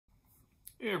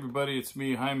Hey everybody, it's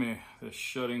me, Jaime, the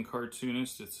shut-in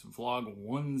cartoonist. It's vlog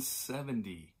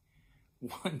 170.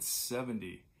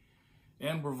 170.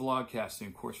 And we're vlogcasting,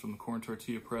 of course, from the Corn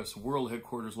Tortilla Press world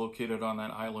headquarters located on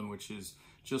that island, which is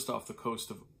just off the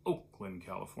coast of Oakland,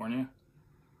 California.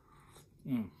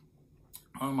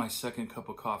 On my second cup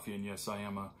of coffee, and yes, I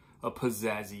am a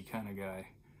pizzazzy kind of guy.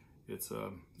 It's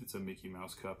a Mickey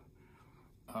Mouse cup.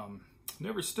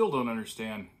 Still don't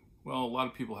understand. Well, a lot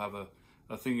of people have a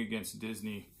thing against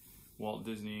Disney, Walt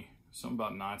Disney, something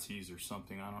about Nazis or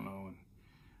something, I don't know.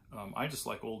 And I just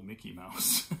like old Mickey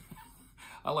Mouse.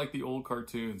 I like the old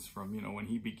cartoons from, when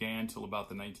he began till about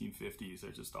the 1950s.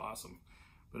 They're just awesome.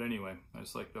 But anyway, I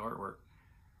just like the artwork.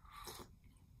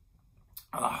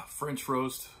 French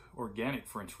roast, organic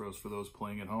French roast for those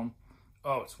playing at home.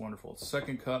 Oh, it's wonderful.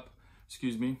 Second cup,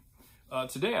 excuse me.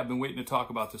 Today I've been waiting to talk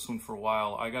about this one for a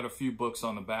while. I got a few books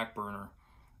on the back burner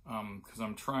because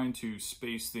I'm trying to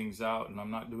space things out, and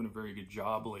I'm not doing a very good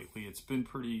job lately. It's been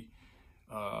pretty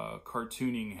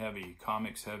cartooning heavy,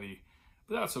 comics heavy,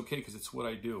 but that's okay because it's what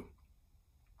I do.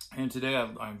 And today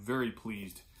I'm very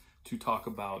pleased to talk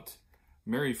about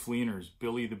Mary Fleener's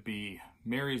Billie the Bee.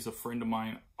 Mary's a friend of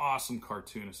mine, awesome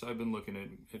cartoonist. I've been looking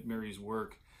at Mary's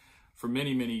work for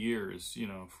many, many years,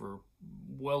 for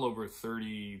well over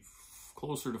 30,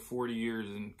 closer to 40 years,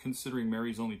 and considering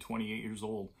Mary's only 28 years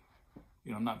old.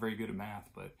 I'm not very good at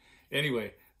math, but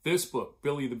anyway, this book,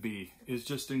 Billie the Bee, is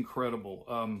just incredible.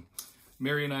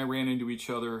 Mary and I ran into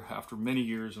each other after many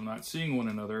years of not seeing one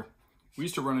another. We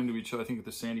used to run into each other, I think, at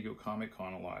the San Diego Comic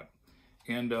Con a lot.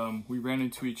 And we ran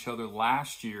into each other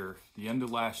last year, the end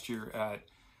of last year, at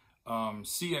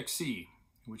CXC,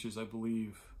 which is, I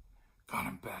believe, God,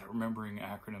 I'm bad at remembering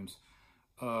acronyms.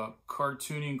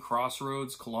 Cartooning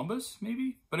Crossroads Columbus,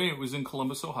 maybe? But anyway, it was in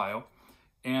Columbus, Ohio.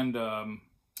 And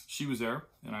she was there,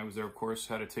 and I was there, of course,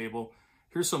 had a table.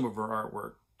 Here's some of her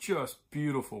artwork. Just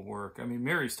beautiful work. I mean,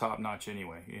 Mary's top-notch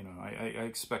anyway. I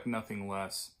expect nothing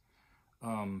less.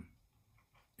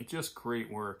 It's just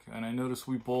great work. And I noticed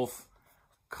we both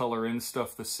color in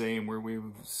stuff the same, where we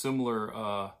have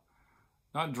similar,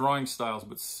 not drawing styles,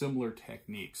 but similar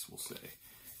techniques, we'll say.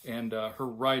 And her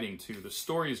writing, too. The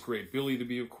story is great. Billie the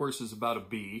Bee, of course, is about a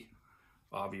bee,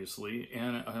 obviously,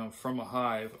 and from a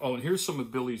hive. Oh, and here's some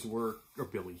of Billie's work,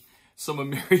 some of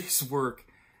Mary's work.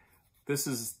 This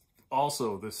is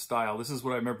also the style. This is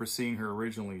what I remember seeing her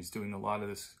originally. Is doing a lot of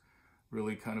this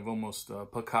really kind of almost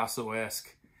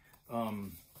Picasso-esque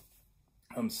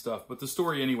stuff. But the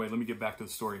story, anyway, let me get back to the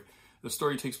story. The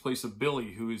story takes place of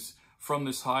Billie, who is from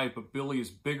this hive, but Billie is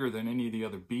bigger than any of the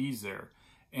other bees there.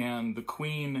 And the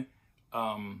queen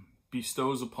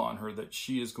bestows upon her that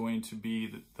she is going to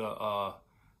be the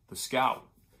scout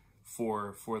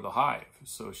for the hive.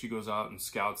 So she goes out and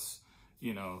scouts,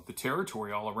 the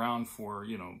territory all around for,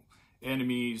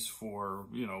 enemies, for,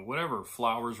 whatever,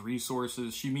 flowers,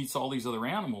 resources. She meets all these other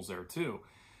animals there too.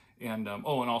 And, and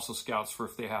also scouts for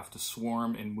if they have to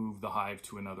swarm and move the hive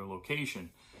to another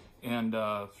location. And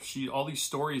all these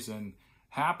stories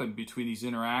happen between these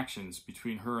interactions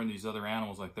between her and these other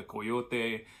animals, like the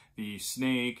coyote, the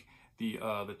snake,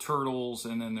 the turtles,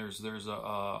 and then there's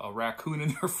a raccoon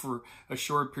in there for a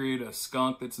short period, a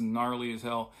skunk that's gnarly as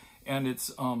hell. And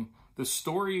it's the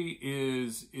story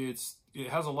it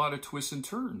has a lot of twists and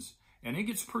turns, and it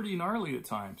gets pretty gnarly at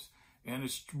times. And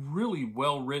it's really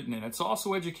well written, and it's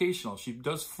also educational. She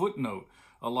does footnote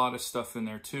a lot of stuff in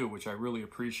there too, which I really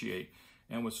appreciate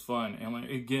and was fun. And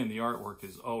again, the artwork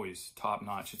is always top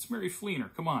notch. It's Mary Fleener,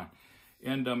 come on.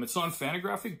 And it's on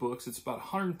Fantagraphic Books. It's about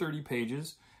 130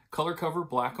 pages. Color cover,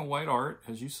 black and white art,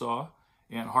 as you saw,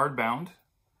 and hardbound,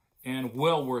 and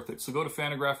well worth it. So go to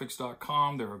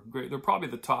Fantagraphics.com. They're great. They're probably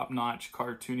the top-notch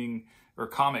cartooning or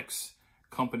comics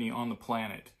company on the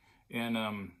planet,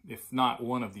 and if not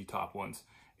one of the top ones.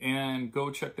 And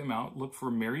go check them out. Look for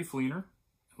Mary Fleener.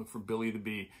 Look for Billie the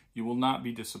Bee. You will not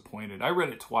be disappointed. I read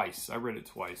it twice.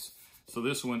 So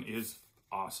this one is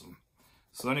awesome.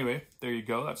 So anyway, there you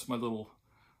go. That's my little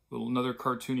another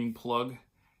cartooning plug.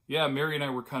 Yeah, Mary and I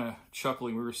were kind of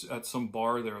chuckling. We were at some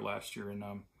bar there last year, and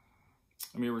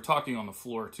we were talking on the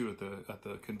floor too at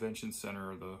the convention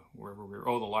center, or wherever we were.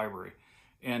 Oh, the library.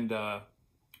 And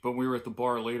but we were at the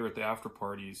bar later at the after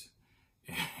parties,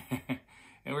 and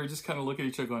we were just kind of looking at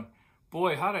each other, going,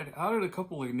 "Boy, how did a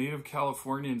couple of native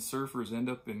Californian surfers end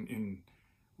up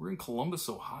we're in Columbus,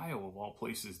 Ohio, of all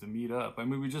places, to meet up? I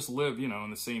mean, we just live,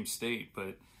 in the same state,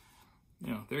 but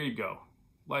there you go.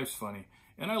 Life's funny."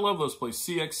 And I love those places.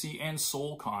 CXC and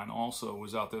SoulCon also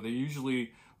was out there. They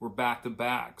usually were back to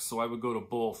back, so I would go to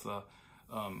both.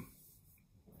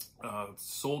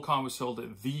 SoulCon was held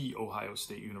at the Ohio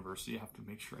State University. I have to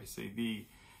make sure I say the.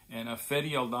 And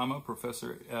Fede Aldama,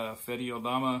 Professor Fede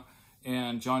Aldama,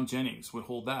 and John Jennings would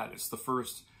hold that. It's the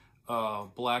first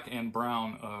black and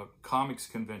brown comics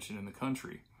convention in the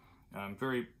country. I'm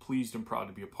very pleased and proud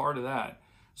to be a part of that.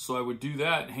 So I would do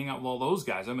that and hang out with all those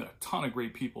guys. I met a ton of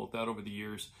great people at that over the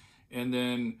years. And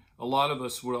then a lot of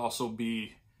us would also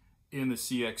be in the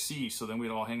CXC. So then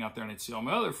we'd all hang out there and I'd see all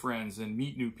my other friends and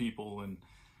meet new people. And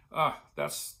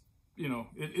that's, you know,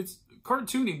 it's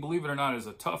cartooning, believe it or not, is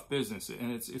a tough business.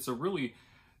 And it's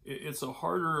a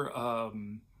harder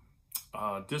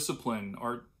discipline,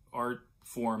 art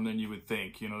form than you would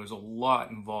think. You know, there's a lot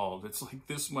involved. It's like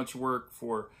this much work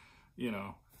for, you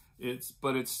know, it's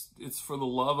for the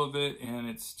love of it, and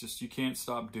it's just, you can't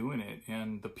stop doing it.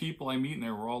 And the people I meet in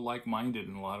there were all like-minded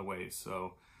in a lot of ways,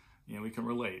 so, you know, we can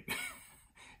relate.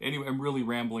 Anyway, I'm really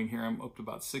rambling here. I'm up to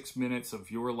about 6 minutes of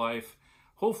your life.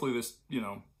 Hopefully this, you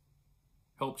know,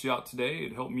 helped you out today.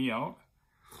 It helped me out.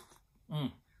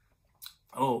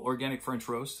 Oh, organic French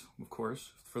roast, of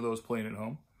course, for those playing at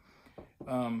home.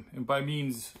 And by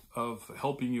means of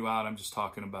helping you out, I'm just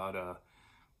talking about,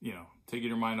 you know, taking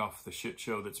your mind off the shit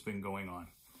show that's been going on.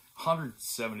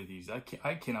 170 of these.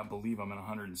 I cannot believe I'm in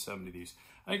 170 of these.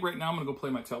 I think right now I'm going to go play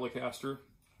my Telecaster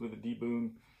with a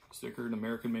D-Boon sticker, an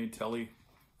American-made Telly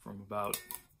from about,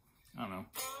 I don't know,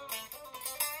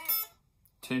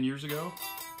 10 years ago.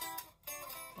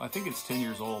 I think it's 10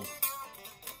 years old.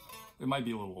 It might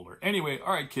be a little older. Anyway,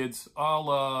 all right, kids.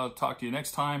 I'll talk to you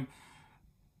next time.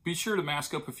 Be sure to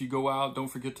mask up if you go out. Don't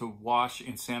forget to wash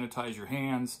and sanitize your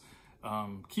hands.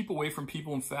 Keep away from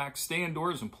people. In fact, stay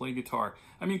indoors and play guitar.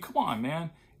 I mean, come on,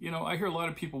 man. You know, I hear a lot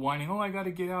of people whining, oh, I got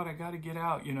to get out. I got to get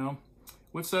out, you know.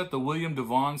 What's that? The William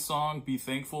Devon song, Be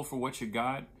Thankful for What You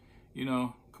Got. You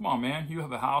know, come on, man. You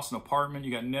have a house, an apartment.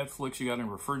 You got Netflix. You got a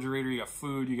refrigerator. You got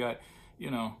food. You got, you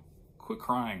know, quit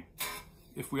crying.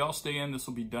 If we all stay in, this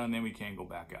will be done. Then we can go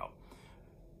back out.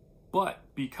 But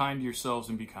be kind to yourselves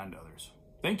and be kind to others.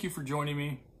 Thank you for joining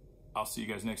me. I'll see you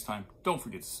guys next time. Don't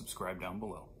forget to subscribe down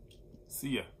below. See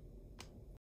ya.